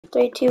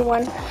3, 2,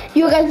 1.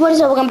 You guys, what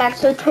is up? Welcome back.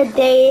 So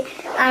today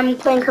I'm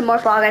playing some more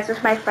Fall Guys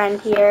with my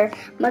friend here.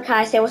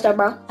 Makai, say what's up,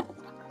 bro.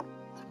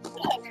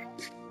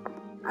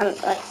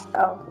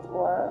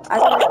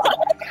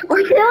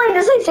 We're feeling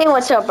to say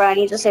what's up, bro. I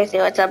need to say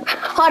what's up.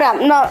 Hold up,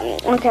 no,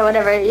 okay,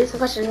 whatever. You're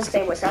supposed to just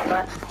say what's up,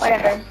 but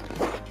whatever.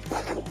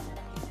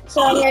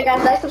 So here,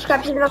 guys, like,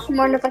 subscribe, turn on for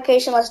more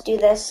notification. Let's do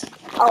this.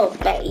 Oh,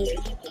 that easy.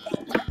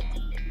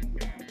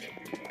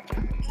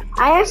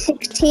 I have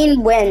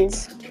 16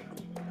 wins.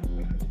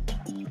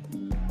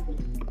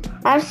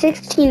 I have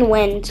 16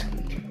 wins.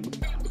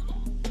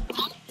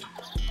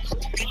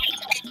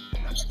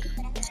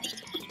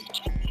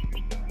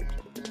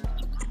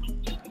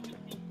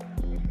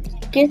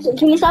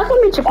 Can you stop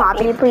coming to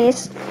Poppy,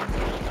 please?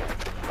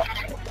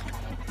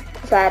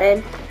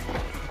 Excited.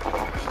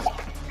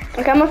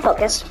 Okay, I'm gonna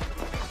focus.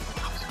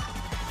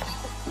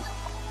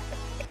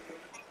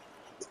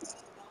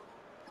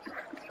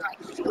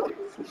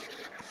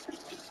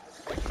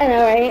 I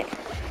know, right?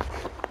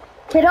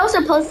 Kid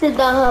also posted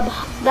the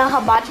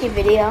hibachi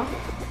video.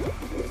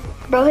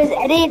 Bro, his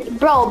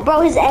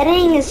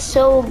editing is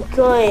so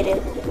good.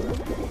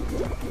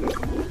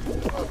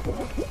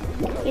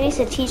 He needs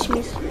to teach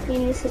me. He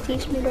needs to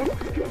teach me, bro.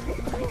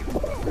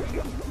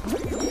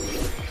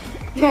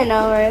 I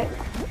know, right?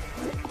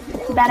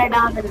 Better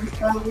not than his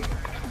phone.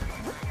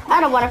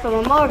 I don't want it from him.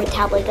 I'm more of a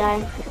tablet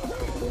guy.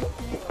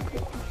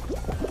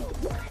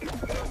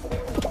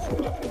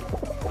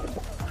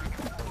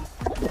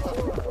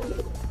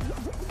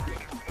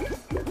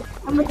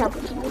 I'm a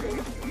tablet guy.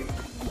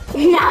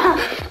 Nah,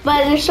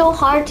 but they're so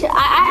hard to.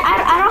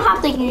 I don't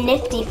have like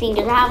nifty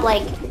fingers. I have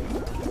like.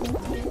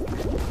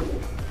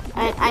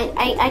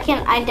 I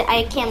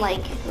can't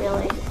like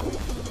really.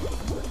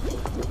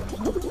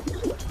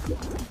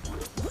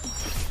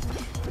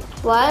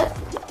 What?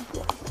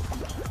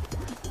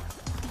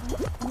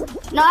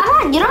 No,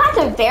 you don't have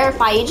to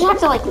verify. You just have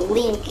to like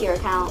link your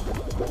account.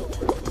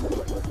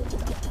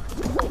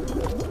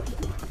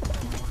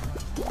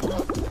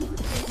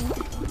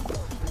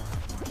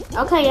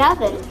 Okay, yeah,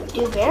 then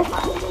do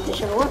verify. It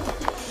should work.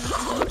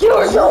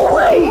 There's no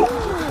way.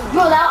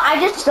 Bro, I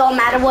just so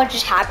mad at what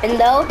just happened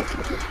though.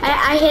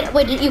 I hit.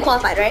 Wait, you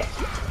qualified, right?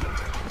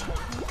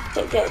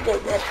 Good.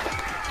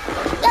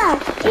 Yeah,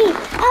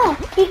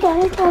 we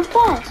gotta go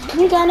fast.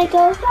 We gotta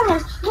go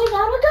fast. We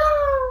gotta go.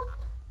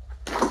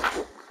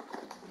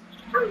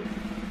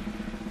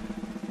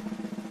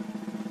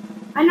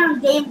 I know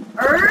Game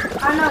Earth.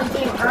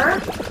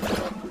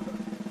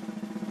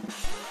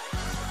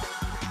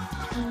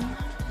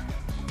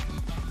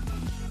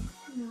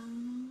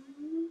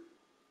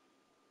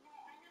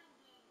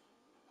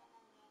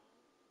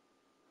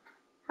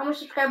 How much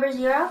subscribers?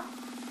 0?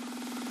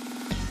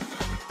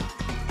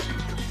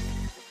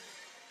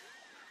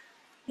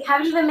 You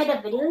haven't even made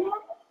a video yet?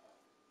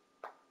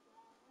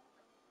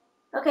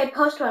 Okay,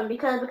 post one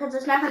because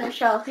it's not gonna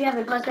show if you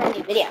haven't posted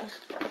any videos.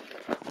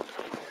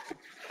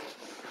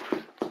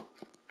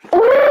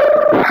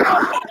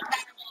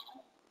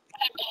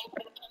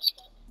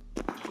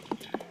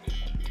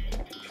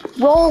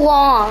 Roll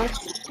on.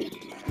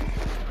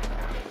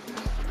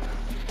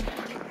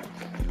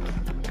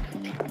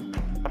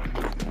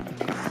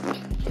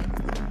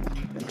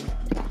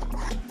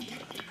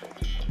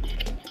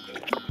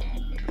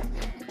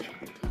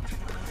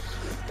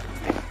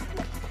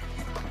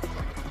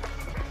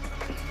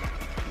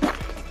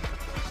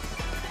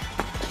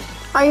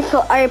 Are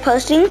you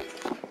posting?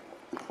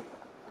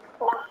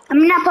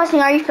 I'm not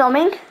posting. Are you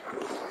filming?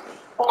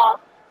 Yeah.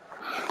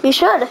 You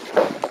should.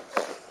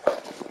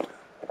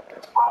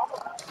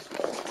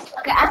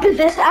 Okay, after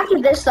this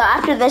though.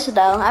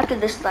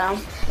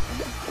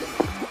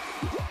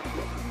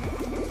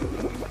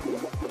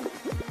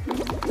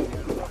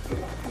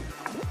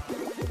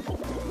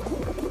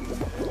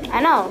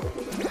 I know.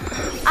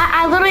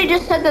 I literally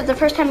just said that the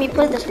first time you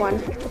played this one,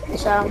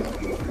 so.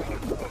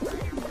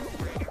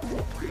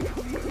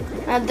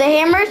 The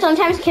hammers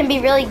sometimes can be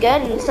really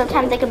good and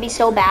sometimes they can be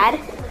so bad,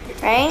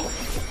 right?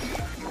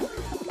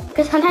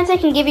 Because sometimes they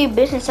can give you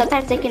boosts and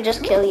sometimes they can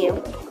just kill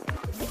you.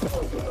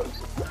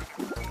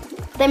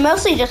 They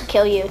mostly just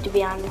kill you, to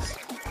be honest.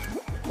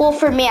 Well,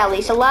 for me at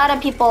least. A lot of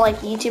people, like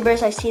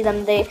YouTubers, I see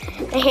them, the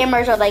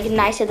hammers are like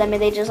nice to them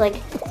and they just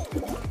like...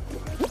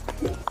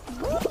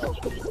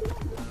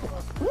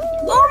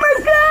 Oh my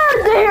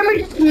god! The hammer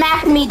just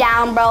smacked me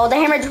down, bro. The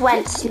hammer just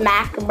went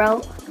smack,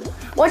 bro.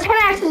 One time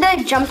I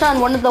accidentally jumped on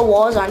one of the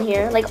walls on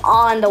here, like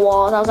on the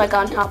walls. I was like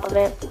on top of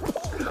it.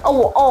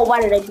 Oh,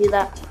 why did I do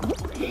that?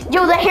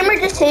 Yo, the hammer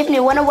just saved me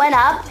when it went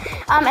up.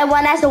 It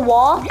went as a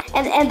wall,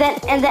 and then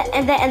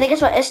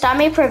guess what? It stopped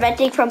me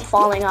preventing from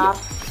falling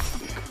off.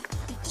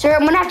 Sir,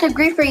 I'm gonna have to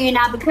grief for you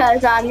now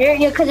because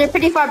you're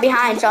pretty far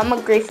behind, so I'm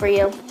gonna grief for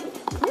you.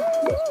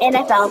 And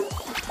I fell.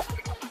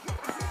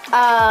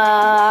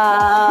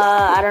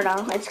 I don't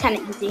know. It's kind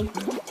of easy.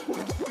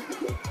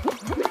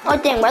 Oh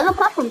dang, why are the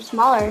platforms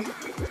smaller?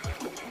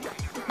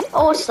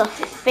 Oh, it's the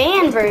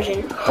fan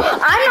version.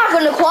 I'm not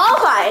going to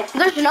qualify.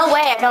 There's no way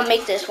I don't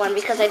make this one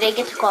because I didn't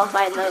get to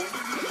qualify in the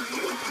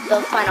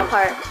final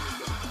part.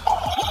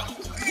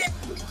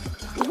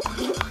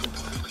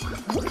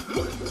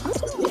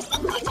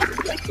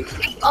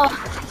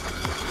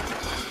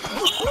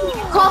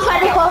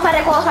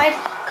 Qualified.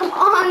 Come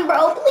on,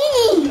 bro,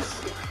 please.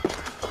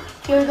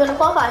 You're gonna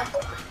qualify.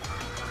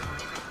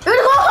 You're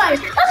gonna qualify.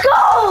 Let's go.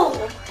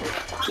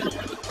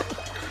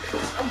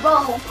 Bro,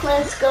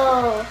 let's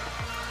go.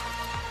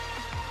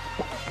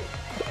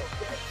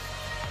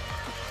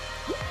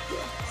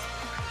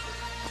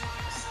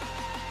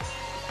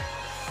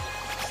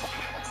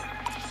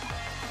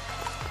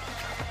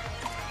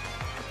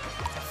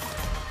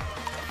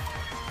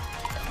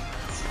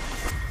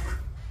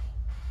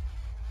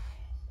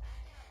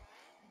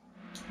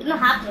 You don't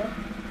have to.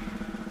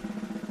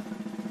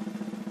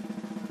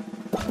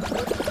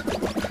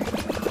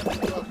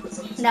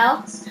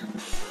 No?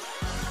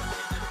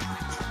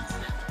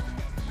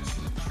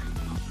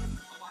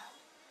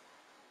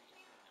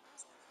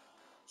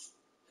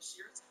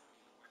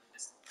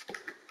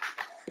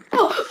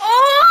 Oh!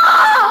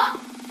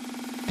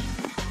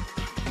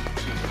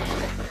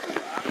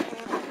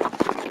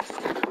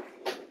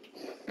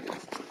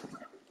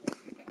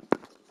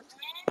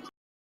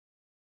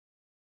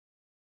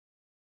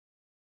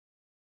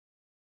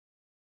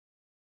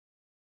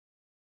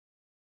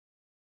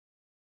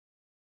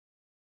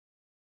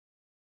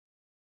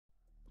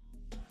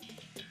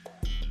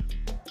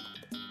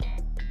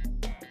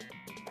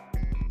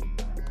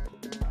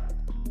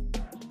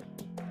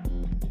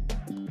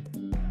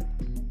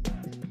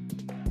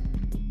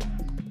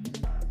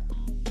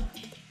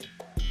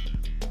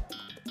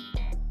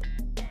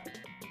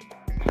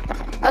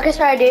 Okay,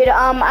 sorry, dude.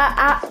 My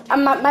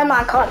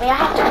mom called me. I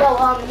have to go.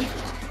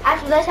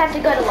 After this, I have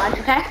to go to lunch.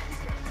 Okay.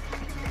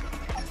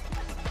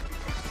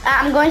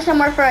 I'm going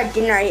somewhere for a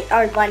dinner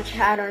or lunch.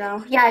 I don't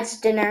know. Yeah, it's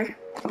dinner.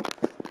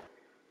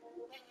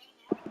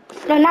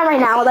 No, not right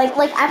now. Like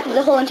after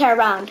the whole entire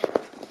round.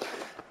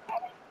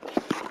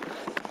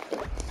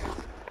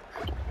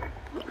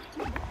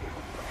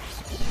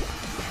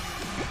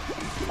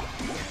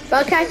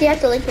 Broadcast, you have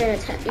to link your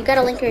you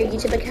gotta link your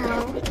YouTube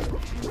account.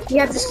 You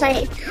have to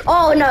sign.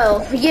 Oh no,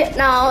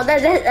 no.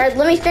 Let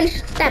me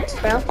finish the steps,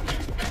 bro.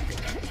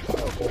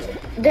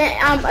 Then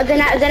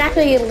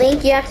after you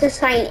link, you have to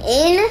sign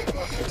in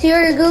to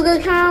your Google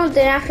account.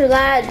 Then after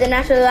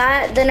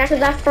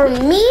that, for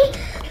me,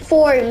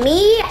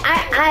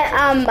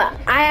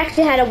 I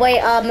actually had to wait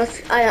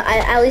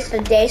at least a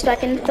day so I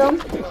can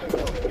film.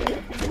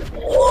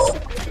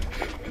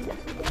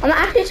 I'm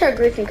actually start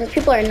griefing because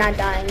people are not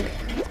dying.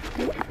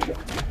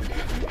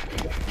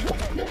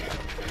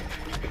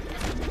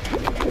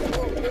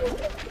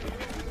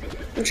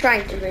 I'm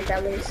trying to grief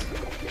at least.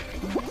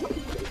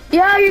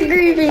 Yeah, you're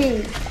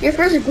grieving. Your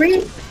first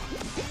grief.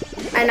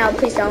 I know.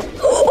 Please don't.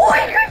 Oh,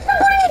 I heard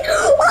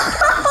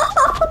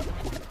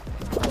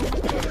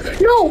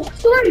somebody. No,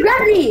 someone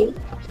grabbed me.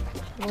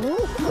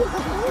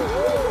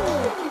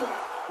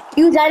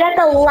 You died at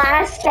the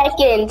last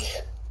second.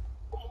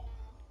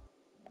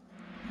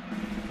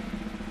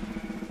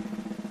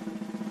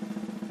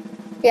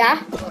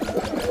 Yeah.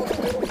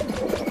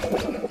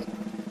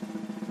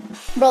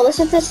 Bro, this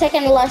is the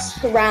second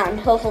last round.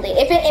 Hopefully,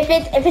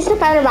 if it's the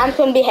final round, it's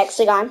gonna be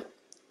Hexagon.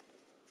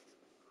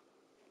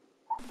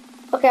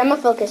 Okay, I'm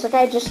gonna focus.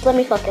 Okay, just let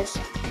me focus.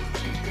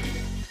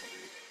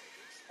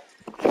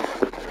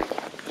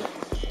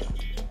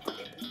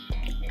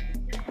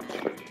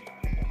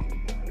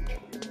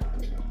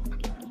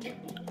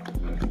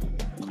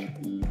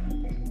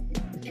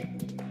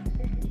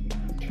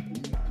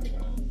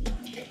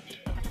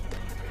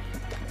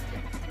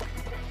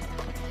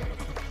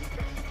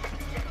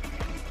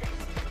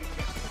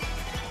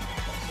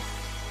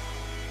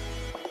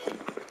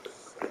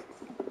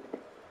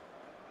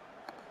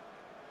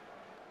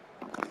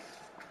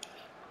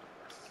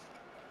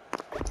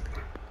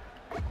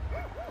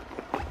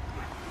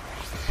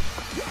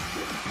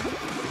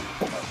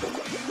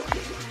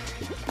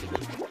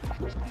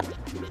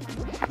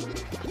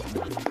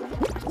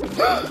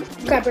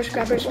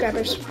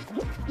 Grabbers.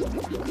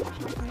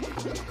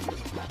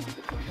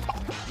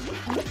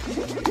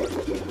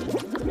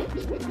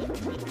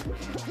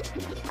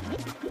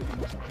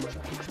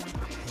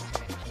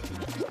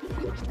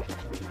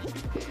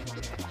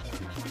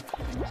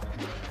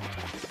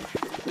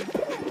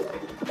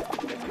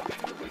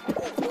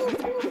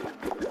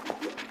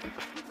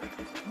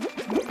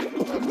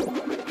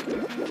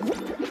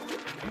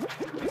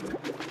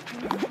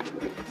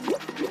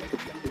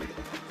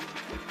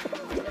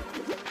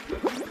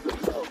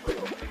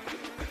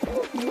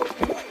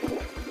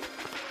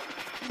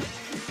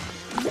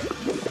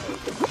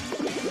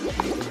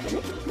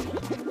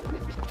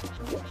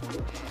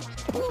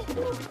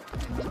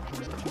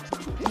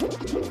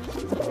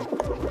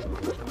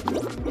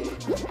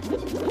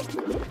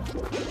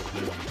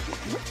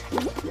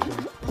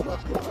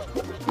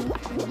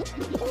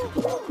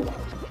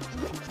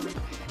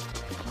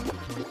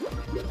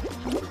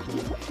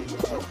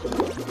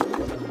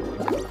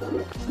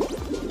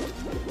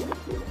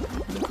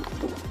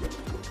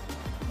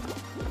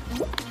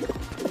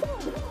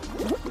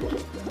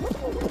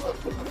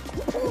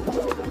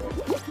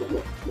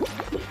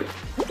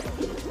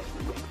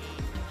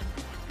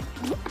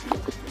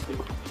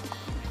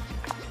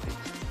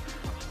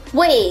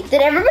 Wait,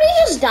 did everybody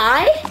just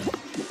die?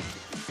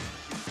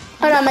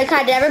 Hold on, my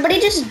God, did everybody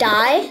just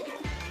die?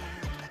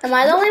 Am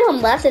I the only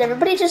one left? Did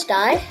everybody just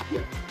die?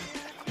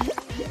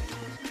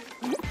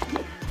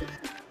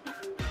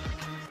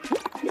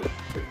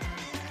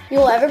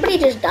 Yo, everybody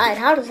just died.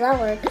 How does that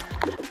work?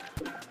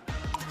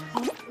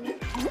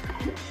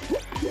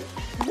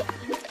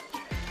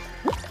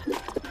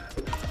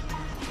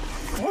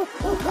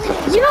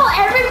 Yo,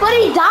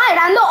 everybody died.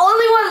 I'm the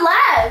only one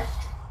left.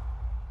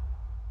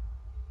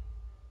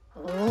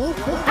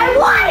 I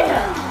won!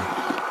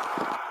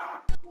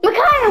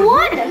 Makai, I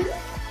won!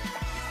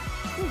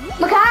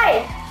 Makai!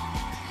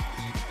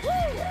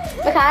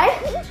 Makai?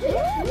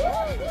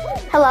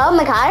 Hello,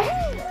 Makai?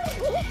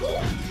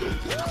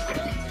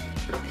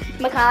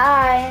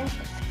 Makai?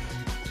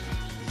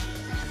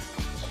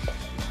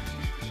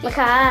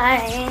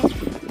 Makai?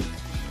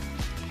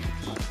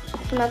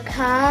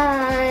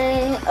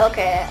 Makai?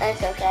 Okay,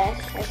 it's okay.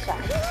 It's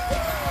fine.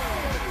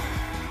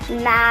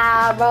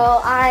 Nah,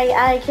 bro,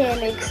 I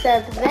can't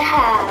accept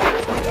that.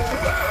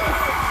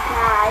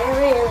 Nah, I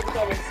really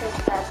can't accept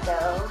that,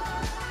 though.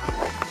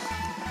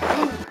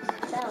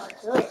 That was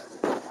good.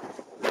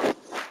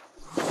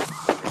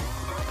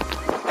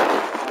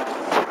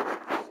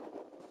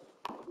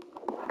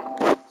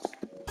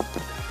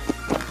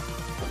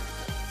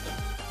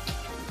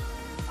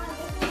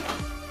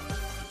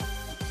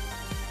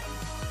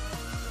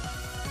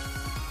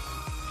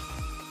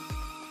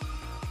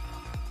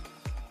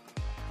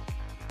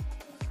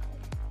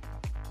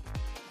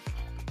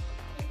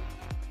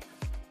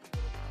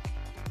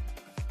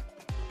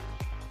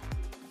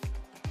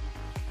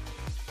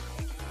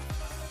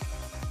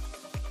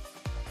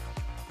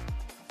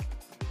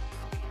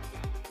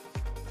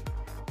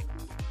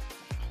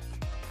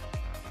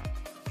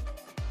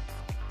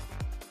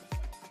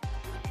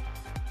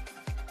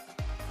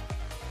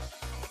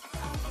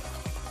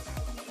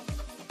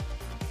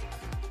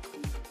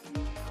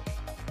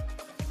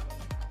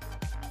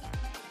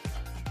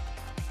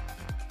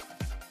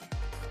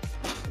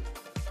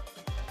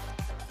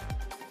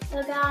 So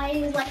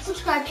guys, like,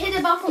 subscribe, hit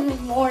the bell for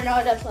more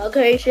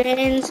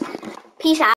notifications. Peace out.